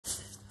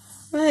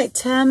Right,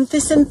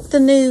 this is the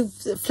new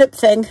flip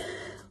thing,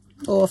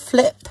 or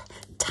flip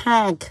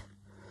tag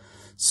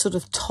sort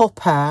of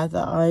topper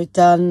that I've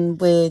done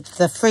with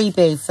the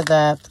freebie for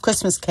the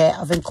Christmas kit.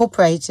 I've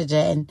incorporated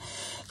it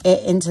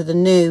into the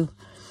new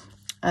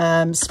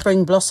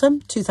Spring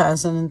Blossom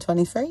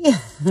 2023.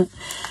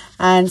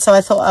 And so I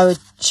thought I would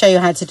show you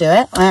how to do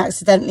it. I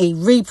accidentally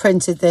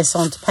reprinted this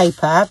onto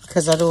paper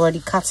because I'd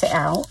already cut it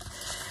out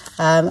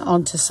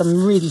onto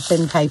some really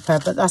thin paper,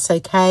 but that's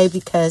okay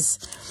because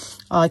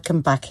I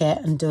can back it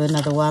and do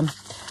another one.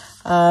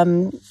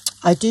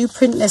 I do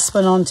print this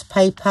one onto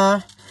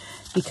paper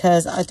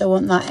because I don't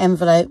want that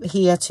envelope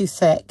here too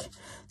thick.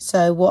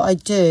 So what I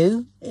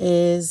do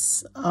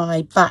is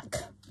I back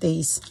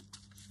these,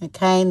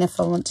 okay, and if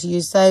I want to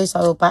use those,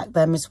 I will back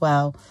them as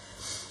well.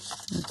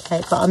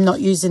 Okay, but I'm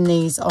not using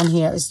these on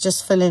here. It's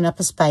just filling up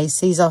a space.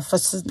 These are for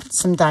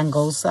some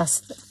dangles.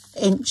 That's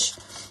inch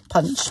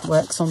punch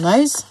works on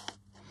those.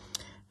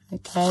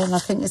 Okay, and I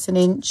think it's an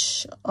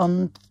inch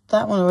on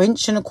that one, or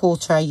inch and a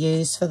quarter I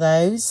use for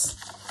those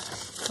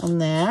on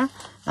there.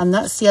 And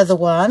that's the other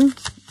one.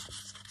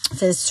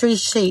 There's 3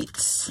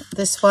 sheets.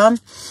 This one,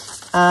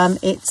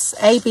 it's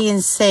A, B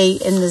and C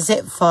in the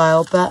zip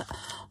file, but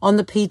on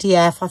the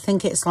PDF I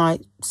think it's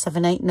like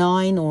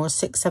 789 or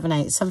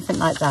 678, something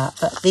like that.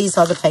 But these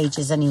are the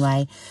pages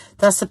anyway.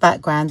 That's the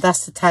background.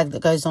 That's the tag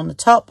that goes on the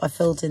top. I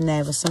filled in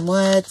there with some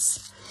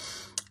words.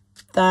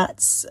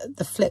 That's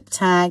the flip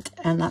tag,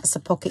 and that's a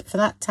pocket for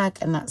that tag,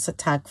 and that's a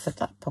tag for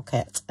that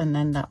pocket, and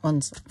then that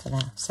one's for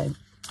there. So,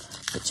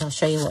 which I'll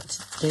show you what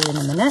to do in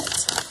a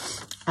minute.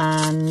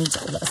 And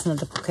that's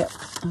another pocket.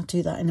 I'll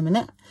do that in a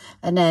minute.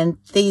 And then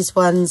these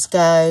ones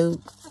go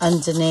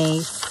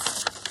underneath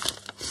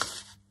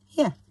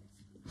here.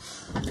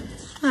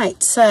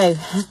 Right, so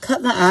I've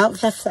cut that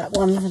out. Left that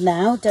one for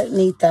now. Don't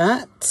need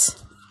that.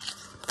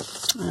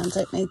 I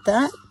don't need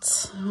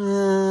that.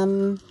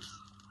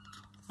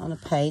 On a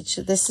page.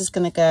 So this is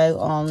going to go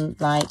on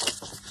like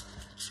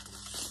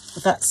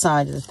that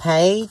side of the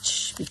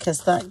page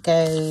because that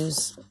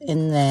goes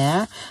in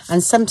there.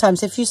 And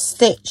sometimes if you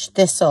stitch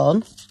this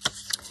on,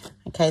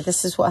 okay,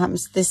 this is what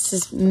happens. This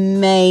is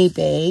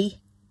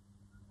maybe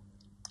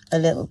a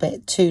little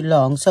bit too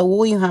long. So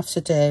all you have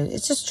to do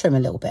is just trim a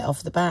little bit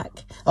off the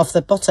back, off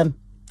the bottom.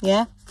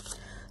 Yeah.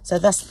 So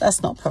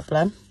that's not a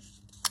problem.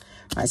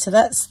 Right. So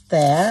that's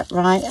there.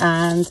 Right.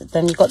 And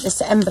then you've got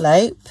this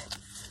envelope.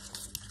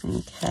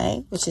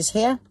 Okay, which is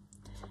here.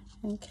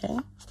 Okay,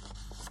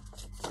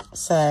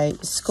 so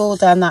scroll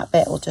down that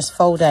bit or just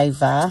fold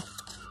over.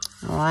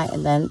 All right,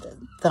 and then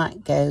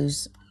that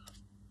goes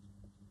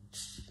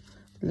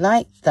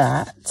like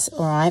that.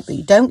 All right, but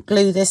you don't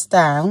glue this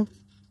down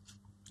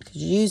because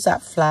you use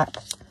that flap.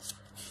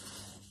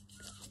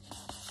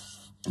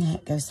 Yeah,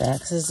 it goes there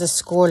because there's a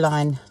score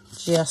line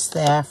just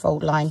there,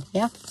 fold line.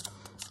 Yeah.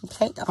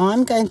 Okay,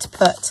 I'm going to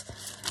put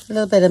a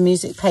little bit of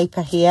music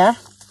paper here.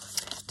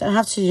 Don't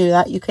have to do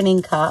that. You can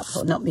ink up,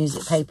 or not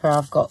music paper.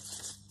 I've got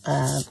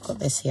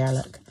this here.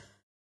 Look,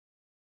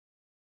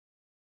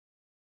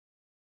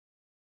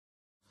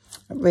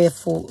 it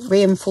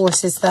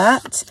reinforces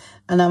that,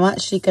 and I'm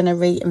actually going to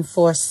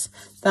reinforce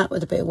that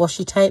with a bit of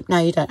washi tape. Now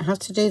you don't have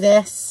to do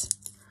this.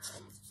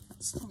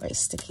 It's not very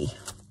sticky.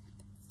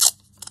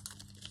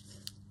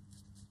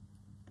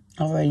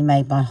 I've already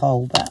made my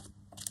hole, but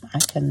I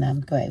can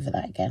go over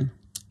that again.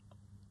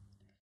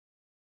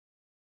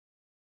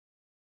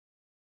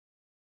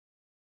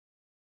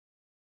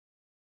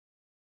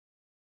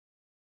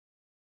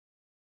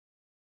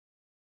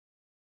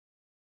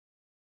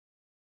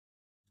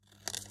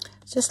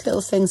 Just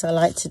little things I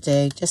like to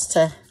do just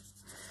to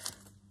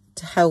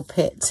help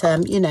it,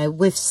 you know,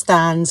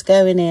 withstand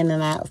going in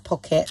and out of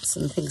pockets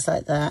and things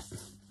like that.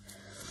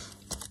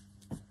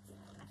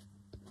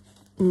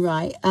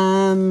 Right,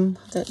 I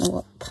don't know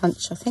what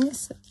punch. I think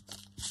it's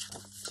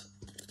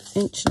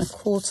 1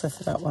 1/4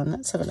 for that one.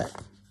 Let's have a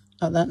look.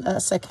 Oh,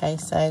 that's okay.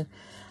 So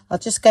I'll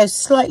just go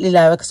slightly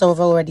lower because I've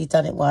already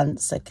done it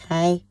once.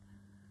 Okay,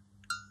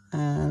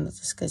 and I'll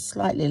just go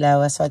slightly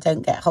lower so I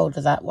don't get hold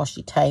of that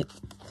washi tape.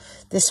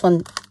 This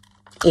one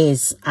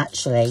is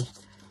actually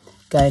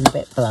going a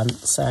bit blunt,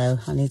 so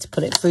I need to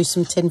put it through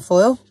some tin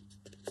foil.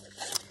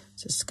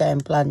 Just going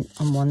blunt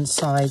on one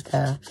side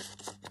there.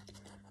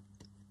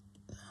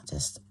 I'll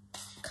just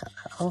cut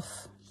that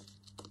off.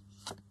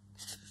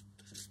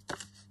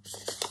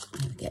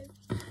 There we go.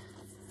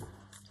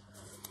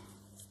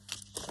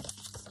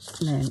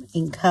 And then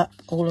ink up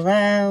all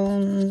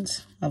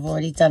around. I've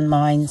already done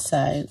mine,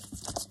 so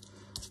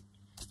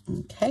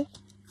okay.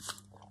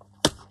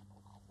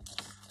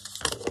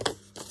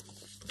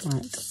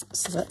 Right,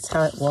 so that's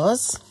how it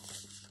was.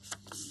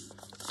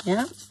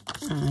 Yeah,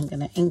 I'm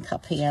going to ink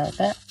up here a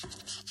bit.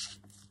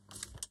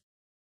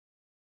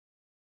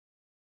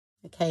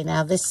 Okay,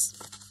 now this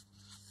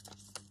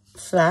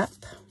flap,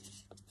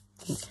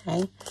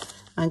 okay,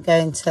 I'm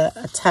going to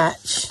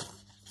attach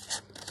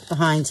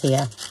behind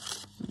here.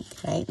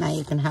 Okay, now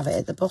you can have it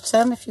at the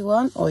bottom if you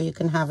want, or you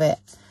can have it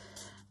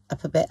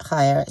up a bit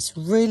higher. It's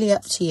really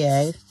up to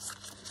you.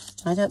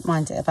 I don't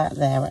mind it about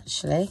there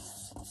actually.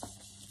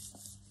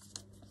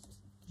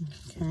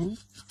 Okay.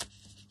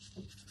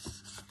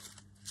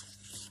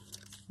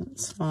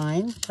 That's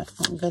fine. But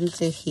what I'm going to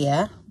do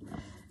here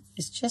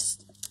is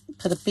just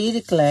put a bead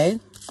of glue.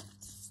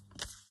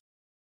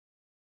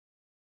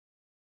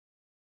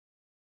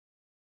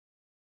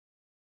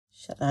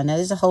 Shut that. I know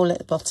there's a hole at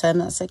the bottom.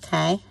 That's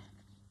okay.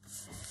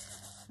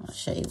 I'll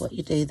show you what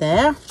you do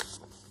there.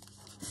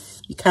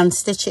 You can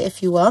stitch it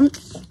if you want,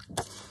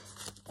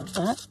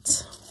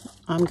 but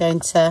I'm going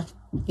to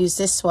use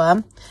this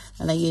one,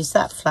 and I use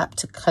that flap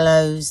to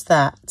close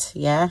that,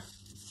 yeah.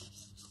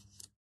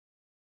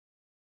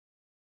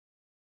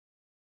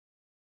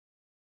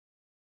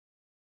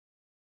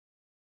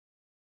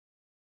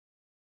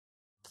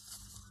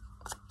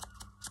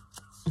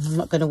 And I'm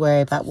not going to worry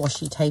about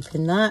washi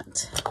taping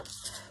that,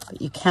 but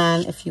you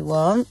can if you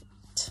want.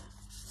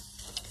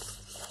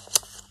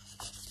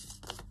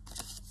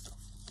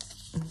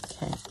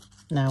 Okay,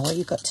 now what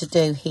you've got to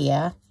do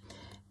here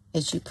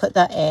is you put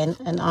that in,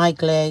 and I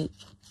glue.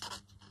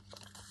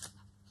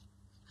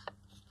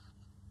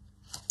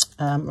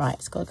 Right,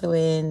 it's got to go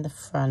in the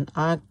front.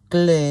 I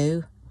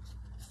glue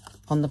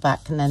on the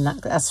back, and then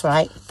that's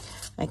right.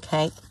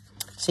 Okay,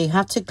 so you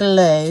have to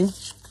glue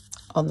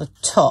on the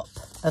top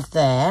of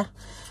there.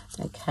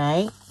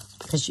 Okay,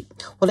 because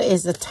what it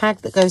is, the tag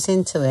that goes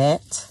into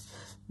it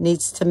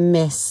needs to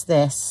miss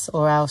this,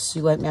 or else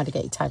you won't be able to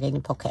get your tag in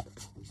your pocket.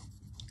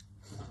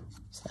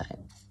 So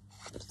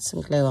put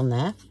some glue on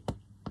there.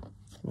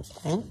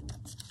 Okay,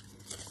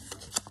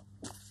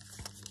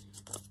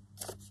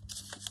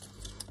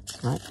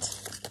 right,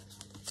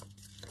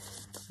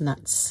 and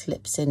that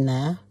slips in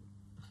there.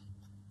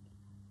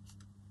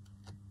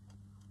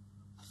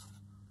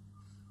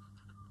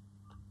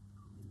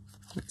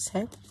 Like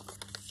so.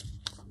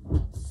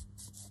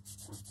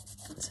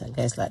 So it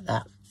goes like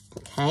that.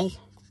 Okay,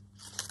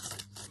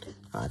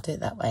 I'll do it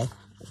that way,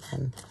 and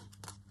then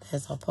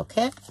there's our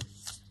pocket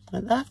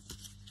like that,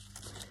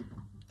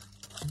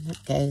 and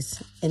that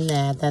goes in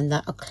there. Then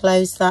that'll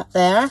close that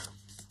there.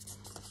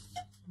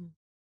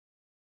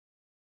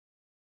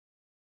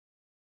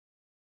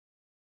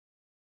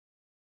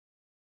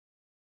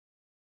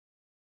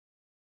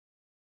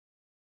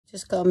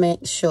 Just got to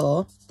make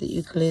sure that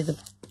you glue the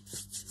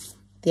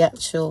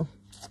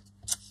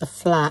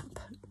flap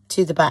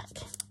to the back.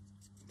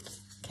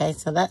 Okay,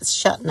 so that's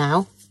shut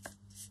now.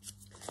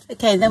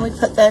 Okay, then we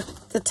put the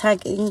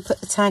tag in. You can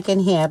put the tag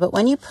in here, but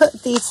when you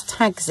put these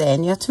tags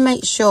in, you have to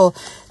make sure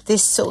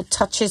this sort of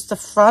touches the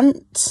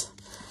front.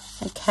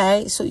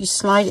 Okay, so you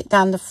slide it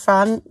down the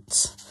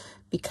front,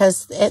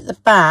 because at the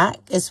back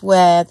is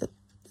where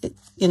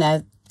you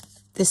know,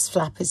 this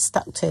flap is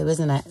stuck to,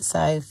 isn't it?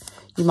 So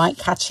you might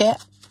catch it,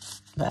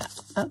 but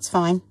that's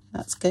fine.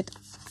 That's good.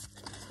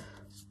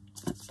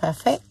 That's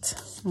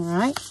perfect. All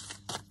right.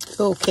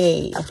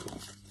 Okay.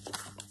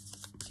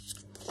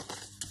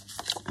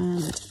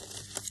 And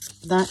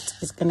that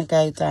is going to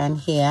go down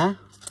here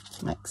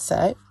like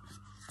so.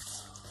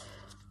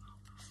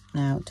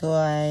 Now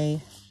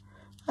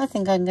I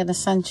think I'm going to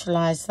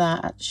centralize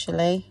that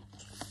actually.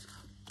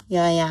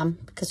 Yeah, I am,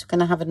 because we're going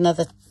to have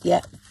another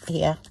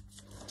here.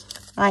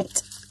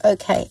 Right,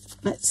 okay,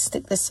 let's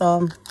stick this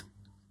on.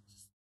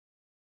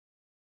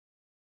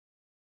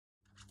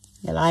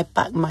 Yeah, I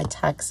back my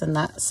tags and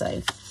that,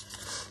 so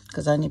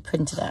because I only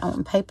printed it out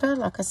on paper,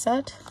 like I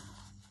said.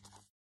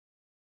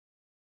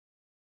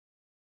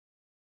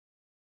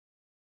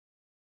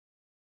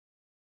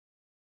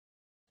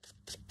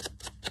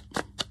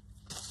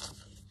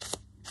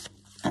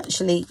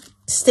 Actually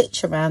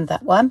stitch around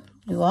that one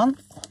you want.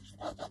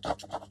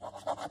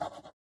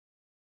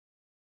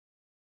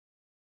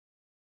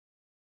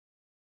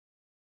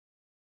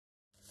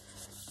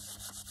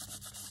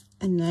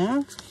 In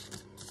there.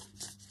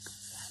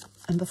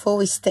 And before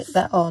we stick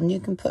that on, you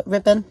can put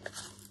ribbon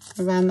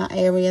around that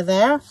area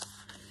there.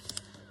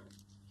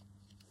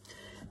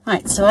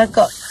 Right, so I've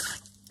got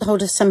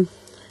hold of some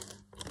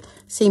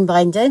seam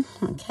binding.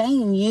 Okay,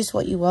 and use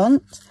what you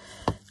want.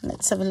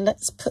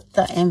 Let's put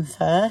that in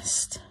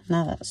first.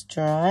 Now that's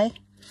dry.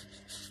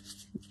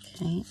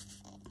 Okay,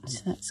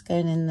 so that's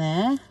going in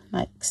there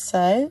like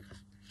so.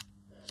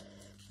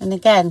 And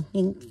again,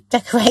 you can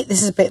decorate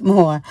this a bit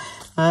more.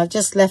 I've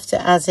just left it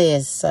as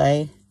is,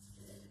 so.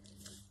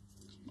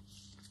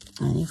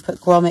 And you put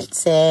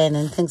grommets in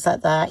and things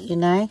like that, you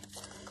know.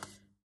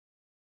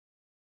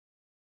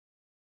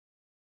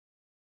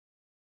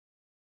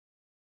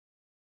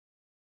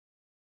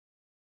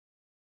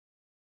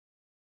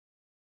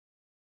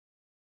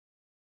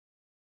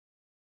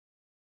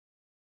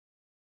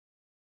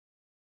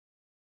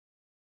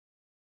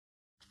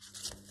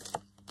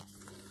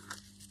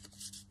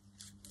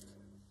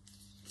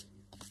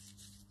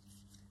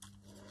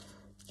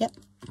 Yep,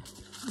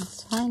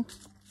 that's fine.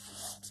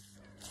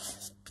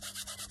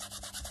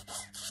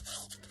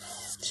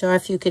 Sorry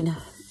if you can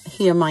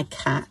hear my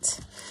cat.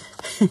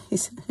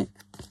 He's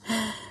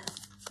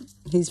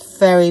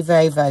very,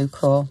 very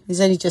vocal.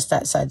 He's only just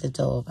outside the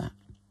door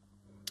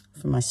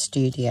from my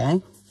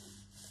studio.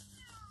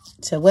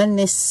 So when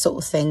this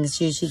sort of thing is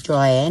usually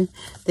drying,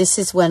 this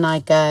is when I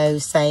go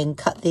saying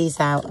cut these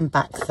out and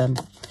back them.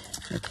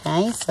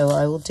 Okay, so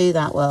I will do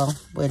that while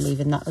we're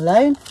leaving that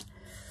alone.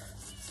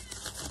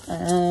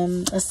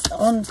 It's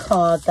on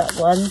card, that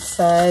one,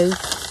 so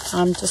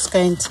I'm just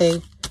going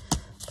to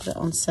put it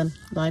on some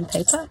line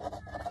paper.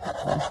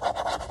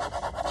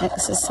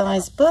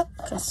 Exercise book,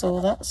 that's all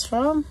that's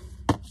from.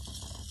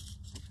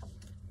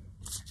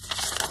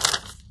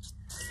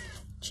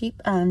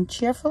 Cheap and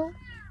cheerful.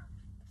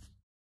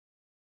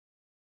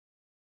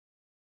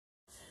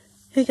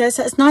 Here you go,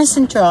 so it's nice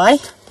and dry.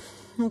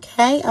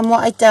 Okay, and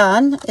what I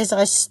done is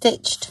I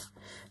stitched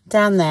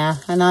down there,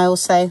 and I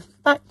also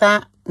back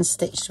that and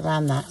stitched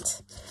around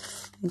that.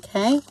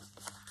 Okay,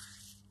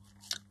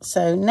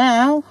 so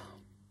now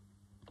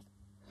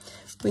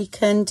we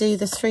can do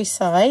the 3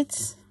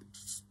 sides,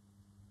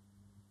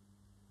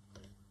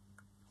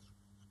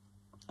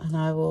 and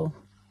I will,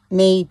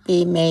 me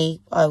being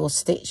me, I will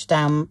stitch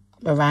down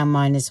around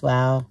mine as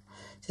well.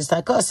 Just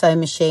I've got a sewing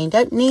machine,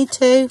 don't need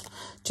to,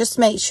 just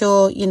make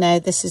sure you know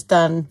this is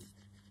done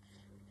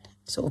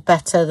sort of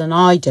better than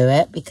I do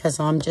it, because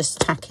I'm just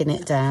tacking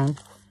it down,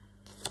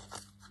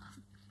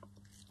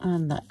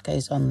 and that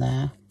goes on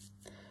there.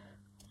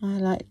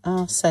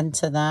 I'll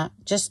center that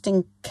just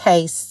in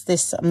case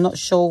this, I'm not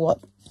sure what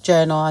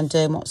journal I'm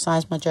doing, what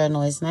size my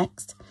journal is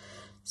next,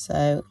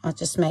 so I'll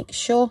just make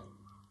sure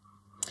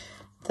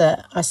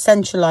that I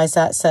centralize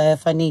that, so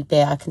if I need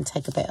be I can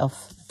take a bit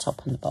off the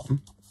top and the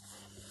bottom.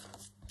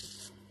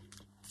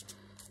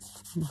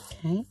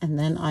 Okay, and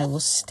then I will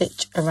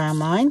stitch around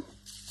mine.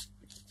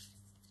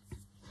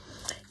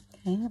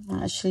 Okay,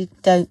 I actually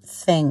don't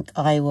think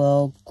I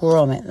will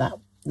grommet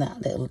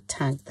that little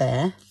tag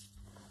there.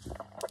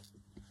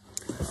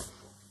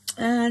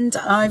 And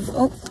I've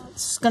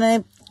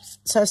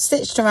so I've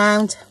stitched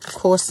around, of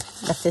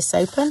course left this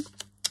open.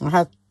 I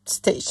have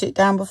stitched it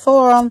down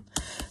before on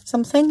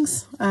some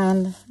things,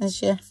 and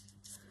there's your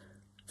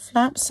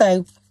flap.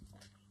 So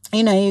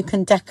you know you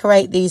can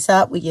decorate these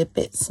up with your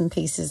bits and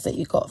pieces that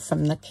you got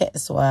from the kit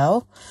as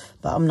well,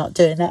 but I'm not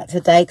doing that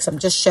today because I'm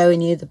just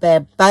showing you the bare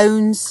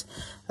bones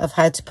of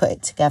how to put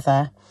it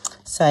together.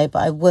 So but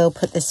I will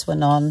put this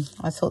one on.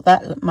 I thought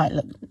that might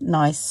look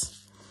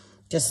nice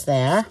just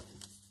there.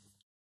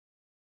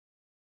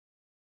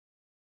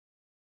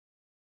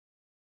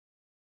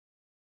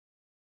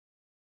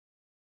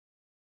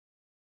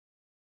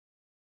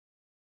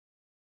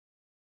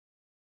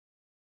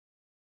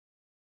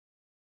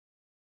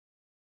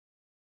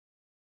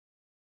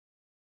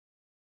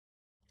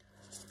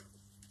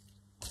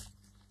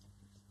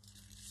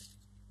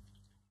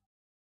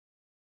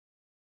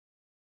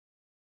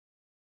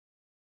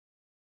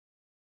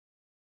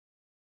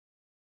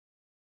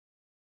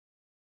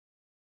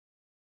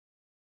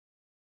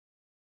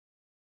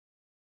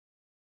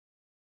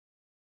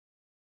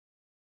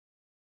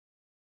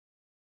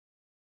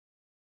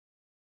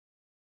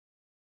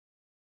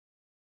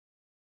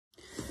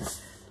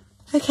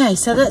 Okay,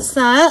 so that's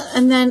that,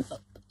 and then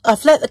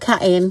I've let the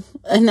cat in,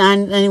 and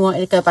then he wanted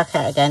to go back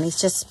out again. He's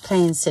just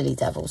playing silly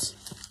devils.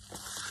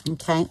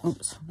 Okay,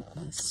 oops,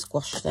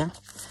 squash there,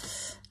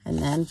 and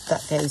then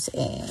that goes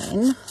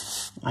in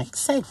like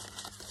so.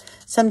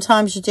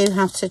 Sometimes you do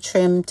have to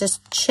trim,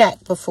 just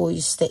check before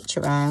you stitch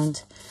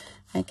around.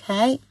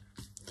 Okay,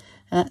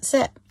 and that's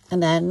it.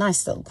 And then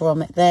nice little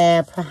grommet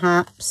there,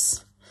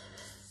 perhaps,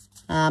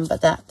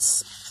 but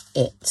that's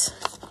it.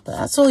 But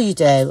that's all you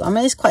do. I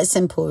mean, it's quite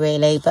simple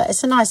really, but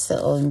it's a nice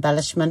little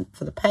embellishment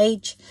for the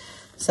page,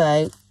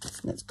 so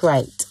that's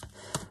great.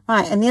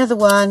 Right, and the other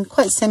one,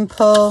 quite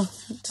simple,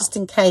 just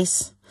in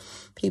case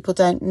people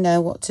don't know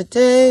what to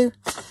do.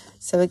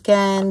 So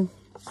again,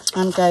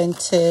 I'm going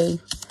to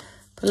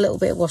put a little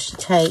bit of washi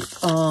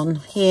tape on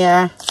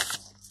here.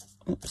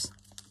 Oops.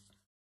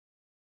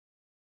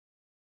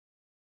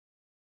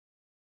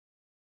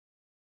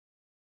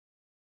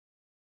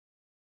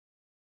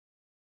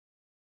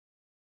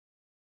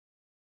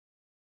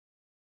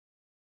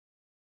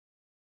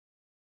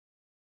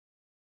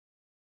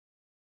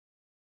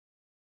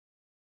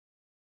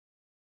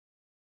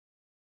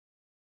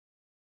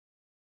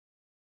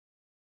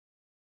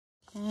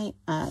 Okay,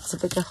 it's a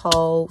bigger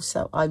hole,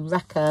 so I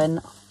reckon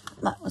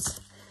that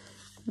was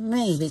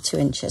maybe 2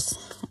 inches.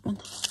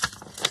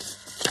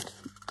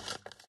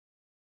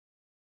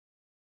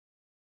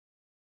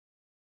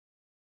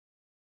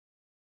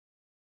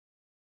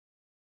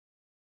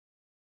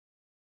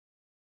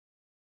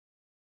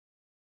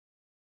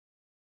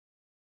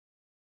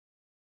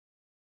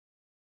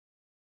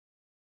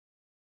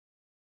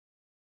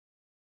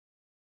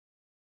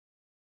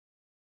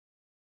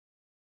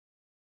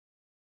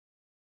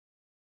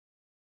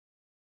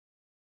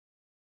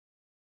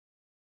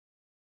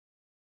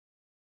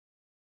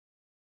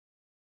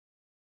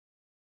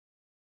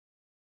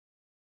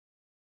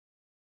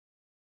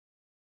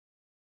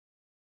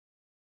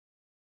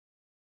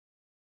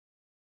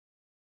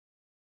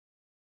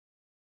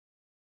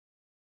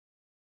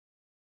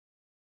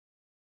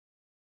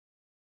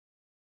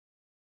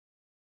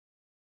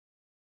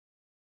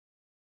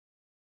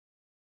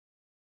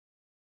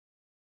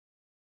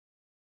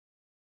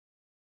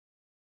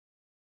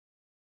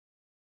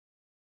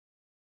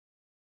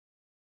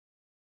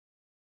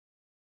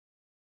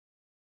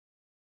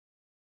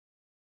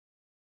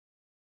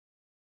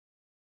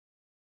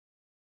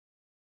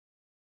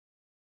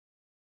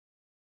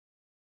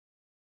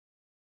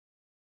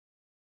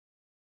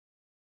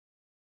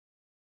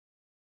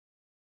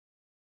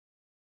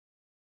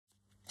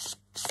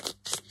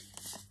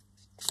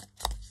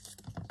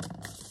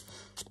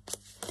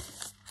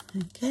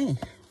 Okay.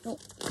 Oh,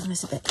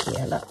 there's a bit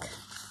here, look.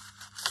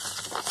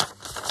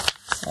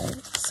 So,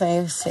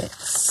 say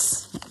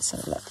 06. Let's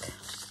have a look.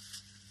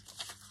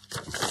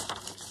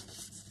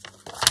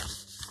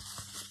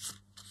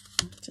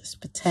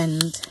 Just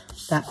pretend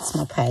that's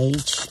my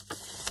page.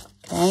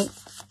 Okay.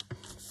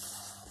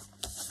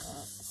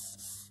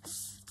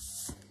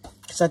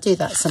 Because I do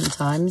that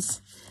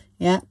sometimes.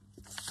 Yeah.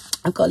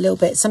 I've got a little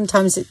bit.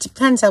 Sometimes it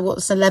depends on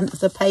what's the length of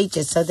the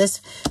pages. So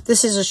this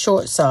is a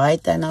short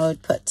side. Then I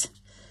would put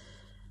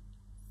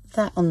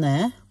that on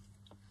there.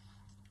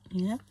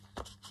 Yeah.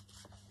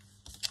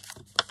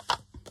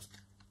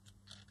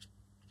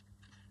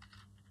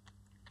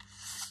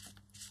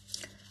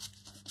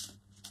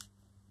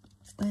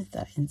 Where's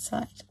that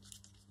inside?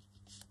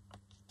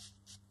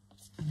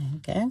 There we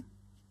go.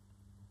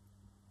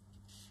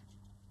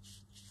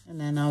 And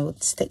then I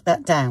would stick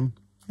that down.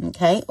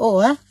 Okay,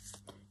 or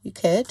you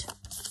could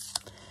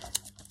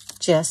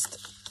just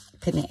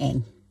pin it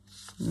in.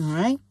 All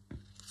right.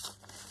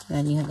 And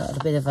then you've got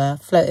a bit of a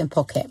floating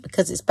pocket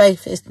because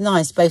it's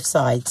nice both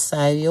sides.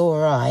 So you're all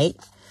right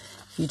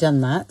if you've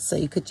done that. So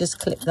you could just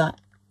clip that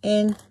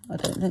in. I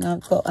don't think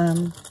I've got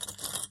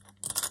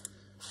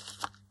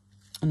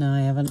no,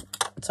 I haven't.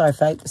 Sorry,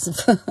 folks.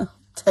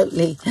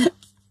 Totally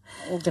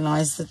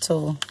organised at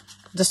all.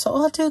 Just thought,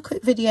 I'll do a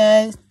quick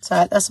video.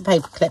 So that's a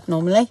paper clip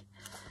normally.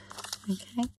 Okay.